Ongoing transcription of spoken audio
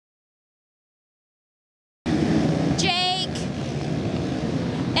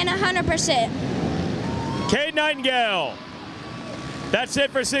and 100%. Cade Nightingale. That's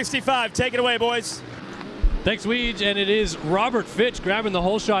it for 65. Take it away, boys. Thanks, Weege, and it is Robert Fitch grabbing the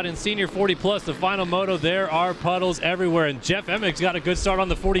whole shot in Senior 40 Plus, the final moto. There are puddles everywhere, and Jeff Emmig's got a good start on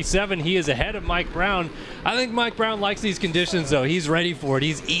the 47. He is ahead of Mike Brown. I think Mike Brown likes these conditions, though. He's ready for it.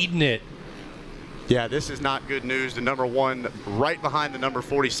 He's eating it. Yeah, this is not good news. The number 1 right behind the number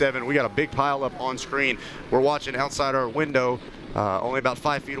 47. We got a big pile up on screen. We're watching outside our window. Only about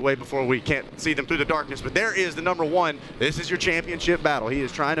 5 feet away before we can't see them through the darkness. But there is the number 1. This is your championship battle. He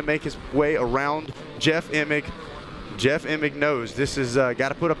is trying to make his way around Jeff Emig. Jeff Emig knows this is got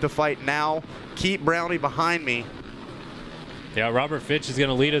to put up the fight now. Keep Brownie behind me. Yeah, Robert Fitch is going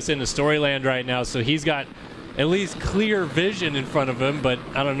to lead us into Storyland right now, so he's got at least clear vision in front of him, but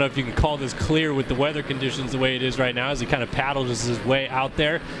I don't know if you can call this clear with the weather conditions the way it is right now as he kind of paddles his way out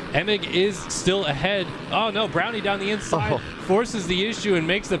there. Emig is still ahead. Oh no, Brownie down the inside forces the issue and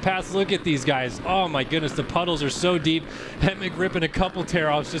makes the pass. Look at these guys. Oh my goodness, the puddles are so deep. Emig ripping a couple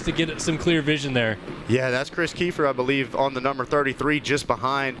tear-offs just to get some clear vision there. Yeah, that's Chris Kiefer, I believe, on the number 33 just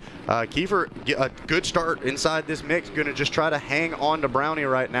behind. Kiefer, a good start inside this mix. Going to just try to hang on to Brownie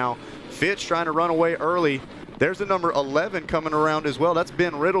right now. Fitch trying to run away early. There's the number 11 coming around as well. That's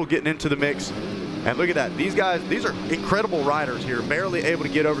Ben Riddle getting into the mix. And look at that. These guys, these are incredible riders here, barely able to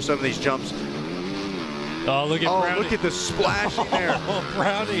get over some of these jumps. Oh, look at Brownie. Look at the splashing there.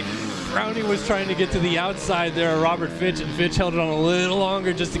 Brownie was trying to get to the outside there of Robert Fitch, and Fitch held it on a little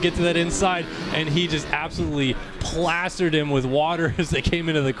longer just to get to that inside, and he just absolutely plastered him with water as they came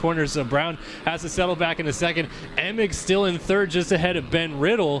into the corner. So Brown has to settle back in a second. Emig still in third just ahead of Ben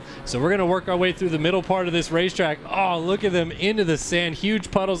Riddle. So we're going to work our way through the middle part of this racetrack. Oh, look at them into the sand.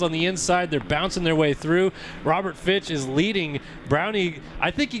 Huge puddles on the inside. They're bouncing their way through. Robert Fitch is leading. Brownie,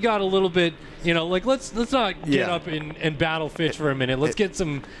 I think he got a little bit, you know, like let's not get up and battle Fitch for a minute. Let's get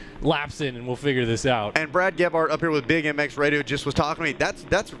some laps in and we'll figure this out. And Brad Gebhardt up here with Big MX Radio just was talking to me.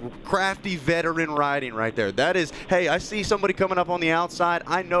 That's crafty veteran riding right there. That is, hey, I see somebody coming up on the outside.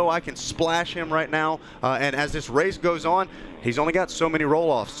 I know I can splash him right now. And as this race goes on, he's only got so many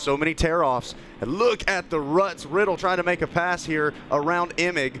roll-offs, so many tear-offs. And look at the ruts. Riddle trying to make a pass here around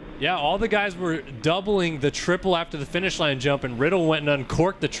Emig. Yeah, all the guys were doubling the triple after the finish line jump, and Riddle went and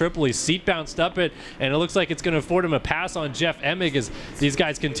uncorked the triple. He seat bounced up it, and it looks like it's going to afford him a pass on Jeff Emig as these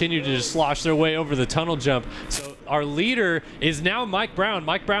guys continue to just slosh their way over the tunnel jump. So our leader is now Mike Brown.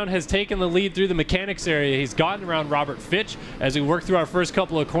 Mike Brown has taken the lead through the mechanics area. He's gotten around Robert Fitch as we work through our first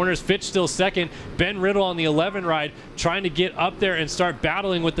couple of corners. Fitch still second. Ben Riddle on the 11 ride trying to get up there and start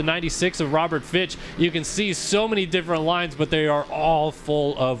battling with the 96 of Robert Fitch. You can see so many different lines, but they are all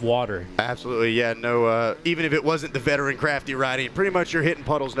full of water. Absolutely, yeah. No, even if it wasn't the veteran crafty riding, pretty much you're hitting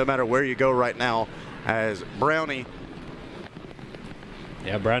puddles no matter where you go right now. As Brownie,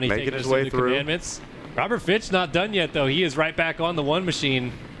 Brownie making his way through. Commandments. Robert Fitch not done yet though. He is right back on the one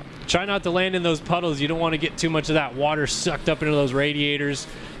machine. Try not to land in those puddles. You don't want to get too much of that water sucked up into those radiators.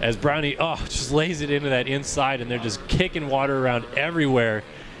 As Brownie, just lays it into that inside, and they're just kicking water around everywhere.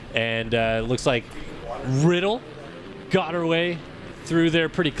 And looks like Riddle got her way through there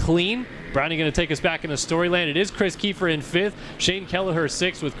pretty clean. Brownie going to take us back into Storyland. It is Chris Kiefer in 5th, Shane Kelleher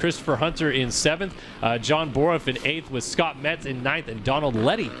 6th with Christopher Hunter in 7th, John Boroff in 8th with Scott Metz in 9th, and Donald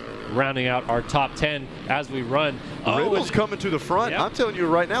Letty rounding out our top 10 as we run. Riddle's coming to the front. Yeah. I'm telling you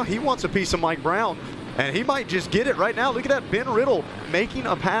right now, he wants a piece of Mike Brown. And he might just get it right now. Look at that, Ben Riddle making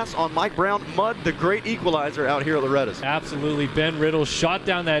a pass on Mike Brown. Mud, the great equalizer out here at Loretta's. Absolutely. Ben Riddle shot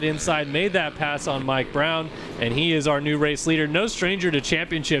down that inside, made that pass on Mike Brown, and he is our new race leader. No stranger to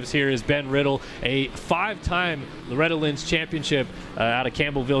championships here is Ben Riddle, a 5-time Loretta Lynn's championship out of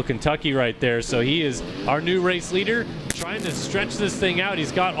Campbellville, Kentucky right there. So he is our new race leader, trying to stretch this thing out.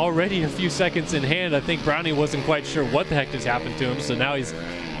 He's got already a few seconds in hand. I think Brownie wasn't quite sure what the heck just happened to him, so now he's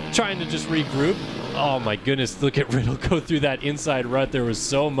trying to just regroup. Oh my goodness, look at Riddle go through that inside rut. There was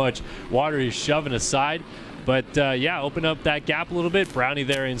so much water he's shoving aside. But yeah, open up that gap a little bit. Brownie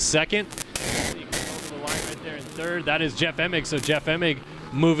there in 2nd. Over the line right there in 3rd. That is Jeff Emig. So Jeff Emig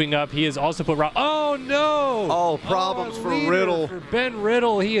moving up. He has also put oh no! Oh, problems for Riddle. For Ben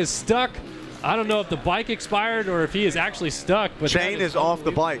Riddle, he is stuck. I don't know if the bike expired or if he is actually stuck. But chain is off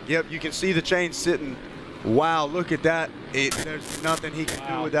the bike. Yep, you can see the chain sitting. Wow, look at that. There's nothing he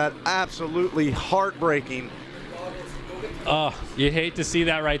can do with that. Absolutely heartbreaking. You hate to see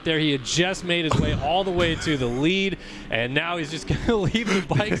that right there. He had just made his way all the way to the lead, and now he's just going to leave the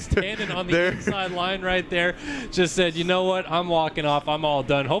bike standing on the inside line right there. Just said, you know what, I'm walking off. I'm all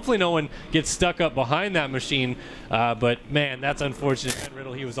done. Hopefully no one gets stuck up behind that machine, but, man, that's unfortunate. Ben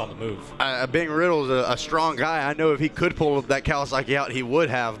Riddle, he was on the move. Ben Riddle's a strong guy. I know if he could pull that Kawasaki out, he would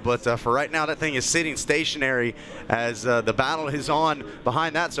have, but for right now, that thing is sitting stationary as the battle is on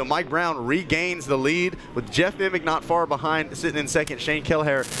behind that. So Mike Brown regains the lead with Jeff Emig not far behind, sitting in second. Shane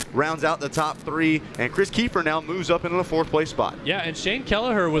Kelleher rounds out the top 3, and Chris Kiefer now moves up into the 4th place spot. Yeah, and Shane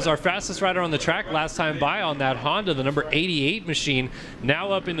Kelleher was our fastest rider on the track last time by on that Honda, the number 88 machine.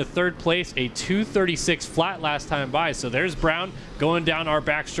 Now up into 3rd place, a 2:36 flat last time by. So there's Brown going down our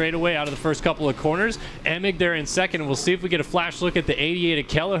back straightaway out of the first couple of corners. Emig there in second. We'll see if we get a flash look at the 88 of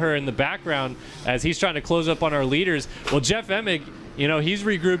Kelleher in the background as he's trying to close up on our leaders. Well, Jeff Emig, you know, he's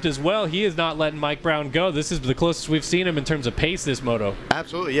regrouped as well. He is not letting Mike Brown go. This is the closest we've seen him in terms of pace this moto.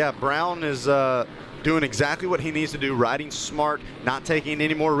 Absolutely, yeah. Brown is doing exactly what he needs to do, riding smart, not taking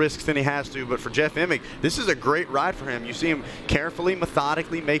any more risks than he has to. But for Jeff Emig, this is a great ride for him. You see him carefully,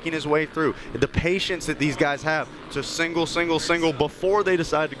 methodically making his way through. The patience that these guys have to single before they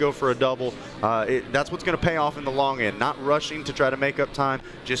decide to go for a double, that's what's going to pay off in the long end. Not rushing to try to make up time,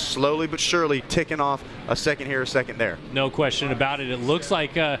 just slowly but surely ticking off a second here, a second there. No question about it. It looks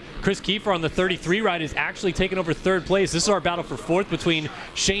like Chris Kiefer on the 33 ride is actually taking over 3rd place. This is our battle for 4th between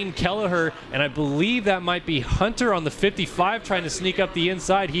Shane Kelleher and I believe that might be Hunter on the 55 trying to sneak up the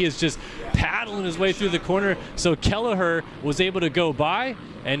inside. He is just paddling his way through the corner. So Kelleher was able to go by,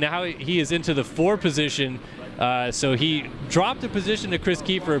 and now he is into the 4 position. So he dropped a position to Chris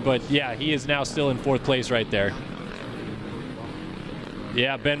Kiefer, but yeah, he is now still in 4th place right there.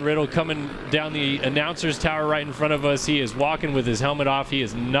 Yeah, Ben Riddle coming down the announcer's tower right in front of us. He is walking with his helmet off. He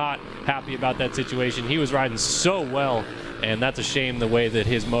is not happy about that situation. He was riding so well, and that's a shame the way that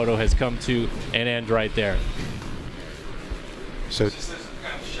his moto has come to an end right there. So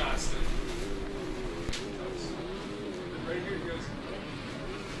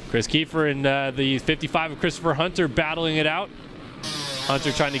Chris Kiefer and the 55 of Christopher Hunter battling it out.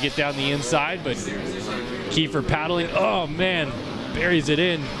 Hunter trying to get down the inside, but Kiefer paddling. Oh, man. Buries it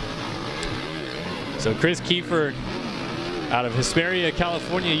in. So Chris Kiefer out of Hesperia,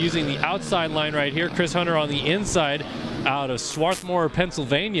 California, using the outside line right here. Chris Hunter on the inside out of Swarthmore,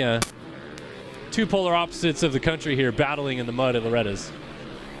 Pennsylvania. 2 polar opposites of the country here battling in the mud at Loretta's.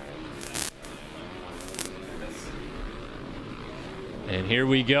 And here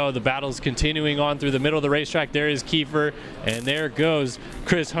we go. The battle's continuing on through the middle of the racetrack. There is Kiefer, and there goes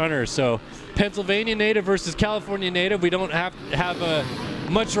Chris Hunter. So Pennsylvania native versus California native. We don't have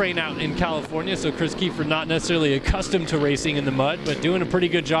much rain out in California, so Chris Kiefer not necessarily accustomed to racing in the mud, but doing a pretty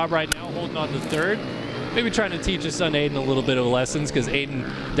good job right now, holding on to 3rd. Maybe trying to teach his son Aiden a little bit of lessons, because Aiden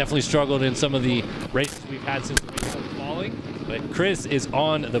definitely struggled in some of the races we've had since we started falling. But Chris is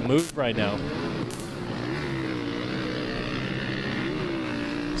on the move right now.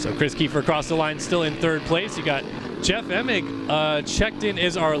 So Chris Kiefer across the line, still in 3rd place. You got Jeff Emig checked in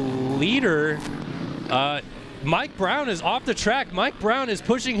as our leader. Mike Brown is off the track. Mike Brown is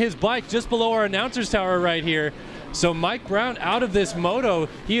pushing his bike just below our announcer's tower right here. So Mike Brown out of this moto.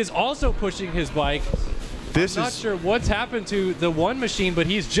 He is also pushing his bike. I'm not sure what's happened to the 1 machine, but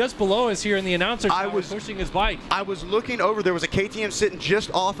he's just below us here in the announcer tower pushing his bike. I was looking over. There was a KTM sitting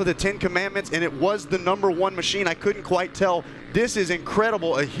just off of the 10 Commandments, and it was the number 1 machine. I couldn't quite tell. This is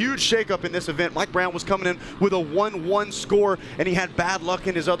incredible. A huge shakeup in this event. Mike Brown was coming in with a 1-1 score, and he had bad luck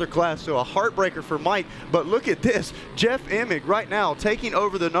in his other class, so a heartbreaker for Mike. But look at this. Jeff Emig right now taking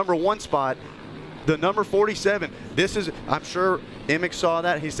over the number 1 spot. The number 47. This is, I'm sure Emig saw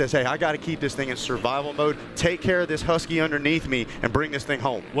that. He says, hey, I got to keep this thing in survival mode, take care of this husky underneath me, and bring this thing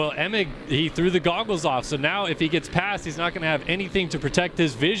home. Well, Emig, he threw the goggles off, so now if he gets past, he's not going to have anything to protect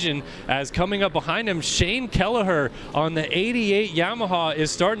his vision. As coming up behind him, Shane Kelleher on the 88 Yamaha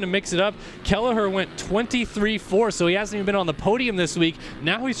is starting to mix it up. Kelleher went 23-4, so he hasn't even been on the podium this week.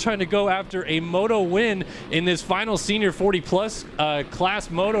 Now he's trying to go after a moto win in this final senior 40-plus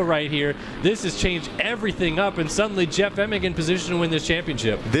class moto right here. This has changed everything up, and suddenly Jeff Emig in position to win this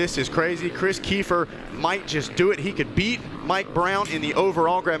championship. This is crazy. Chris Kiefer might just do it. He could beat Mike Brown in the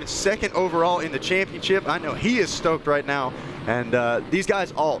overall, grabbing 2nd overall in the championship. I know he is stoked right now. And these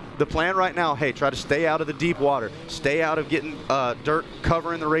guys the plan right now, hey, try to stay out of the deep water. Stay out of getting dirt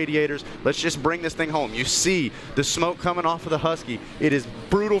covering the radiators. Let's just bring this thing home. You see the smoke coming off of the Husky. It is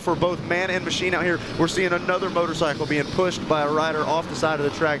brutal for both man and machine out here. We're seeing another motorcycle being pushed by a rider off the side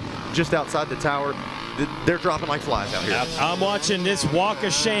of the track just outside the tower. they're dropping like flies out here. I'm watching this walk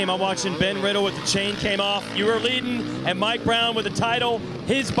of shame. I'm watching Ben Riddle with the chain came off. You were leading, and Mike Brown with the title.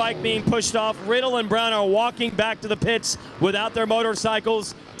 His bike being pushed off. Riddle and Brown are walking back to the pits without their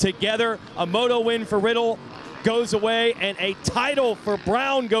motorcycles together. A moto win for Riddle goes away, and a title for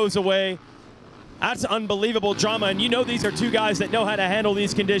Brown goes away. That's unbelievable drama, and you know these are two guys that know how to handle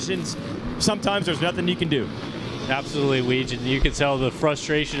these conditions. Sometimes there's nothing you can do. Absolutely, Weege, and you can tell the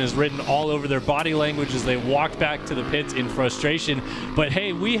frustration is written all over their body language as they walk back to the pits in frustration. But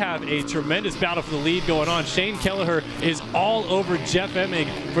hey, we have a tremendous battle for the lead going on. Shane Kelleher is all over Jeff Emig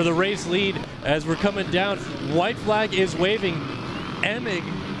for the race lead as we're coming down. White flag is waving. Emig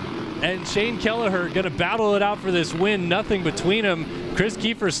and Shane Kelleher going to battle it out for this win. Nothing between them. Chris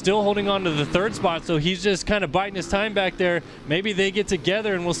Kiefer still holding on to the third spot, so he's just kind of biding his time back there. Maybe they get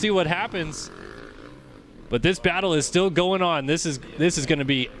together and we'll see what happens. But this battle is still going on. This is going to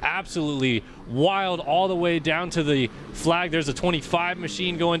be absolutely wild all the way down to the flag. There's a 25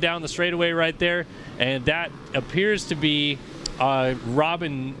 machine going down the straightaway right there, and that appears to be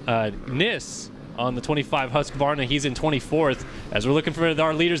Robin Niss on the 25 Husqvarna. He's in 24th. As we're looking for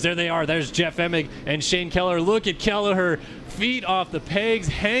our leaders, there they are. There's Jeff Emig and Shane Kelleher. Look at Kelleher, feet off the pegs,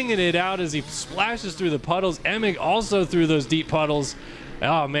 hanging it out as he splashes through the puddles. Emig also through those deep puddles.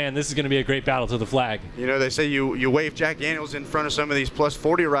 Oh man, this is going to be a great battle to the flag. You know, they say you wave Jack Daniels in front of some of these plus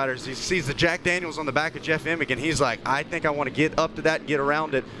 40 riders. He sees the Jack Daniels on the back of Jeff Emig, and he's like, I think I want to get up to that and get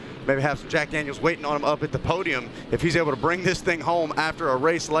around it. Maybe have some Jack Daniels waiting on him up at the podium if he's able to bring this thing home after a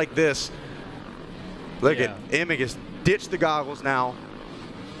race like this. Look at Emig has ditched the goggles now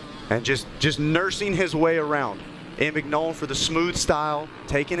and just nursing his way around. Emig known for the smooth style,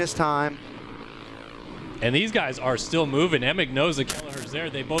 taking his time. And these guys are still moving. Emig knows that Kelleher's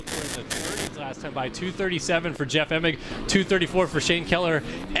there. They both were in the 30s last time by 237 for Jeff Emig, 234 for Shane Kelleher.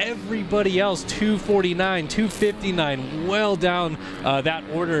 Everybody else, 249, 259, well down that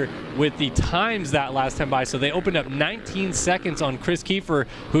order with the times that last time by. So they opened up 19 seconds on Chris Kiefer,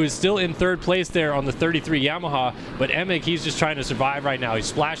 who is still in third place there on the 33 Yamaha. But Emig, he's just trying to survive right now. He's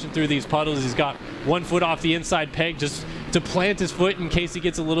splashing through these puddles. He's got one foot off the inside peg just to plant his foot in case he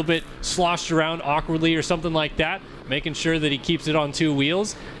gets a little bit sloshed around awkwardly or something like that, making sure that he keeps it on two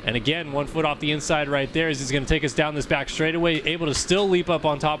wheels. And again, one foot off the inside right there as he's going to take us down this back straightaway, able to still leap up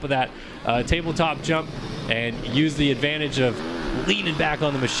on top of that tabletop jump and use the advantage of leaning back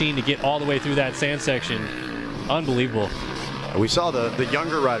on the machine to get all the way through that sand section. Unbelievable. We saw the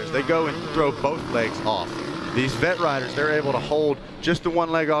younger riders, they go and throw both legs off. These vet riders, they're able to hold just the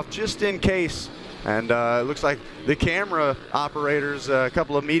one leg off just in case. And it looks like the camera operators, a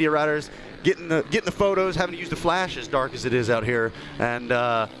couple of media riders, getting the photos, having to use the flash as dark as it is out here. And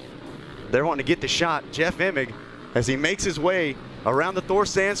they're wanting to get the shot. Jeff Emig, as he makes his way around the Thor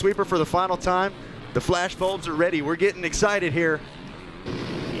Sand Sweeper for the final time, the flash bulbs are ready. We're getting excited here.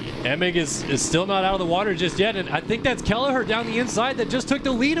 Emig is still not out of the water just yet, and I think that's Kelleher down the inside that just took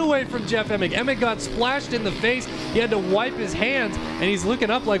the lead away from Jeff Emig. Emig got splashed in the face. He had to wipe his hands, and he's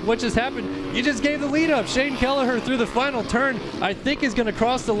looking up like, what just happened? You just gave the lead up. Shane Kelleher through the final turn, I think is going to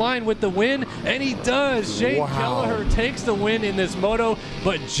cross the line with the win, and he does. Shane Kelleher takes the win in this moto,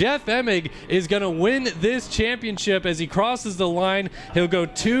 but Jeff Emig is going to win this championship as he crosses the line. He'll go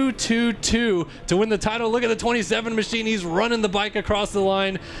 2-2-2 to win the title. Look at the 27 machine. He's running the bike across the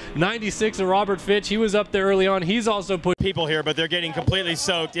line. 96 of Robert Fitch. He was up there early on. He's also put people here, but they're getting completely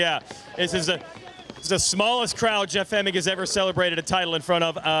soaked. Yeah, this is the smallest crowd Jeff Emig has ever celebrated a title in front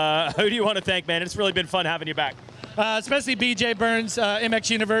of. Who do you want to thank, man? It's really been fun having you back. Especially BJ Burns, MX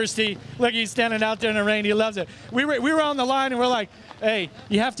University. Look, he's standing out there in the rain. He loves it. We were on the line and we're like, hey,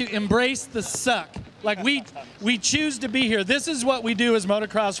 you have to embrace the suck. Like we choose to be here. This is what we do as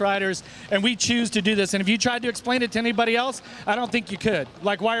motocross riders, and we choose to do this. And if you tried to explain it to anybody else, I don't think you could.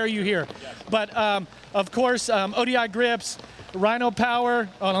 Like, why are you here? But of course, ODI grips, Rhino Power.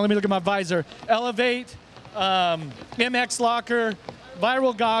 Oh, no, let me look at my visor. Elevate, MX Locker,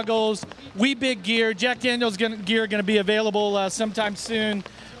 Viral Goggles, We Big Gear. Jack Daniels gear going to be available sometime soon.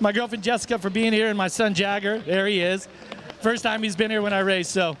 My girlfriend Jessica for being here, and my son Jagger. There he is. First time he's been here when I race,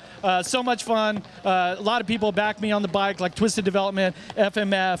 so much fun. A lot of people back me on the bike, like Twisted Development,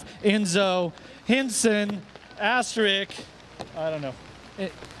 FMF, Enzo, Hinson, Asterisk, I don't know.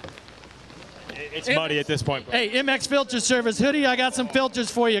 It's muddy at this point, bro. Hey, MX Filter Service. Hoodie, I got some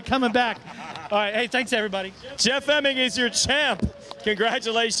filters for you. Coming back. All right, hey, thanks, everybody. Jeff Emig is your champ.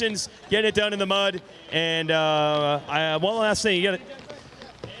 Congratulations. Get it done in the mud. And one last thing. You got it.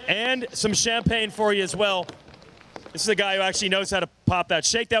 And some champagne for you as well. This is a guy who actually knows how to pop that.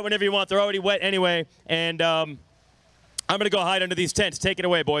 Shake that whenever you want. They're already wet anyway. And I'm going to go hide under these tents. Take it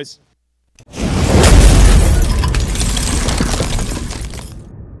away, boys.